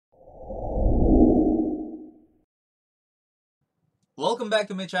Welcome back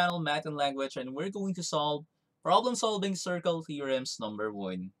to my channel, Math and Language, and we're going to solve problem-solving circle theorems number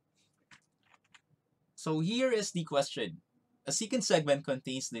 1. So here is the question. A secant segment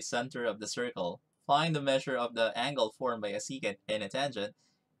contains the center of the circle. Find the measure of the angle formed by a secant and a tangent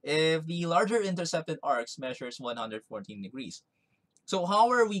if the larger intercepted arcs measures 114 degrees. So how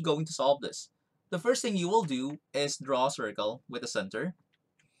are we going to solve this? The first thing you will do is draw a circle with a center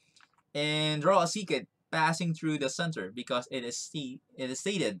and draw a secant passing through the center because it is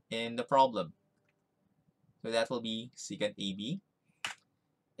stated in the problem. So that will be secant AB.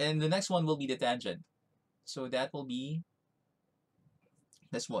 And the next one will be the tangent. So that will be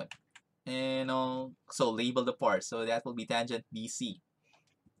this one. And so label the part. So that will be tangent BC.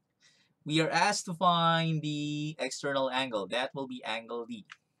 We are asked to find the external angle. That will be angle D.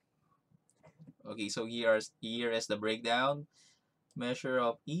 Okay, so here is the breakdown. Measure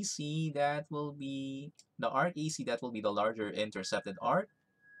of EC, that will be the arc EC, that will be the larger intercepted arc.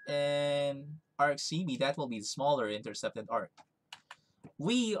 And arc CB, that will be the smaller intercepted arc.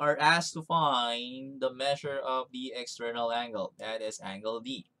 We are asked to find the measure of the external angle, that is angle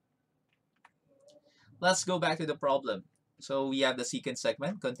D. Let's go back to the problem. So we have the secant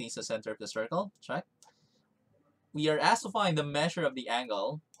segment contains the center of the circle. Check. We are asked to find the measure of the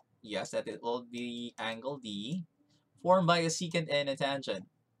angle. Yes, that it will be angle D formed by a secant and a tangent.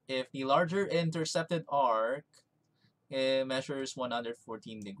 If the larger intercepted arc measures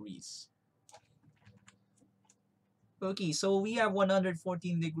 114 degrees. Okay, so we have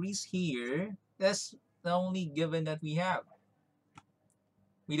 114 degrees here. That's the only given that we have.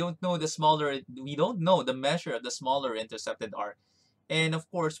 We don't know the measure of the smaller intercepted arc. And of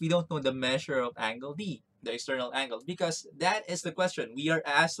course, we don't know the measure of angle D, the external angle, because that is the question. We are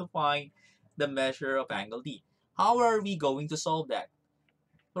asked to find the measure of angle D. How are we going to solve that?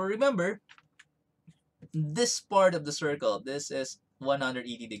 So remember, this part of the circle, this is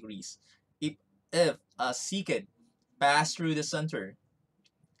 180 degrees. If a secant pass through the center,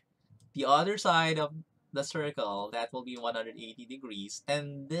 the other side of the circle, that will be 180 degrees,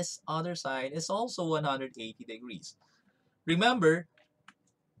 and this other side is also 180 degrees. Remember,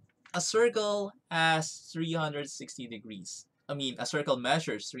 a circle has 360 degrees. A circle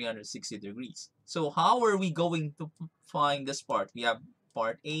measures 360 degrees. So how are we going to find this part? We have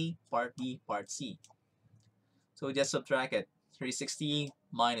part A, part B, part C. So just subtract it. 360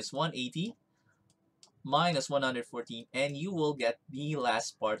 minus 180 minus 114, and you will get the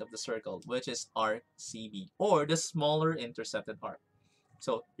last part of the circle, which is arc CB, or the smaller intercepted arc.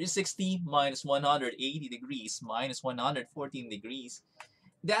 So 360 minus 180 degrees minus 114 degrees,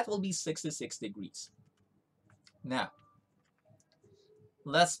 that will be 66 degrees. Now,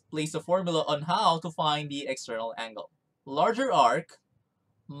 let's place the formula on how to find the external angle. Larger arc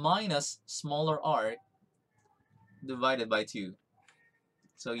minus smaller arc divided by 2.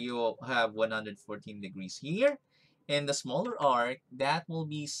 So you will have 114 degrees here. And the smaller arc, that will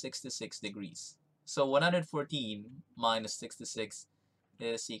be 66 degrees. So 114 minus 66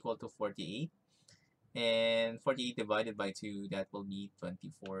 is equal to 48. And 48 divided by 2, that will be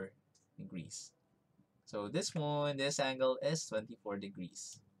 24 degrees. So this angle is 24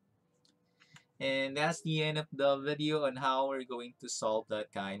 degrees. And that's the end of the video on how we're going to solve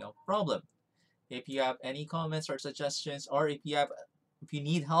that kind of problem. If you have any comments or suggestions, or if you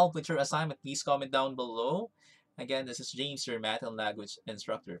need help with your assignment, please comment down below. Again, this is James, your math and language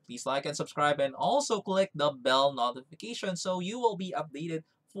instructor. Please like and subscribe, and also click the bell notification so you will be updated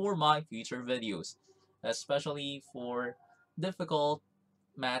for my future videos, especially for difficult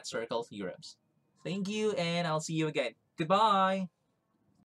math circle theorems. Thank you, and I'll see you again. Goodbye!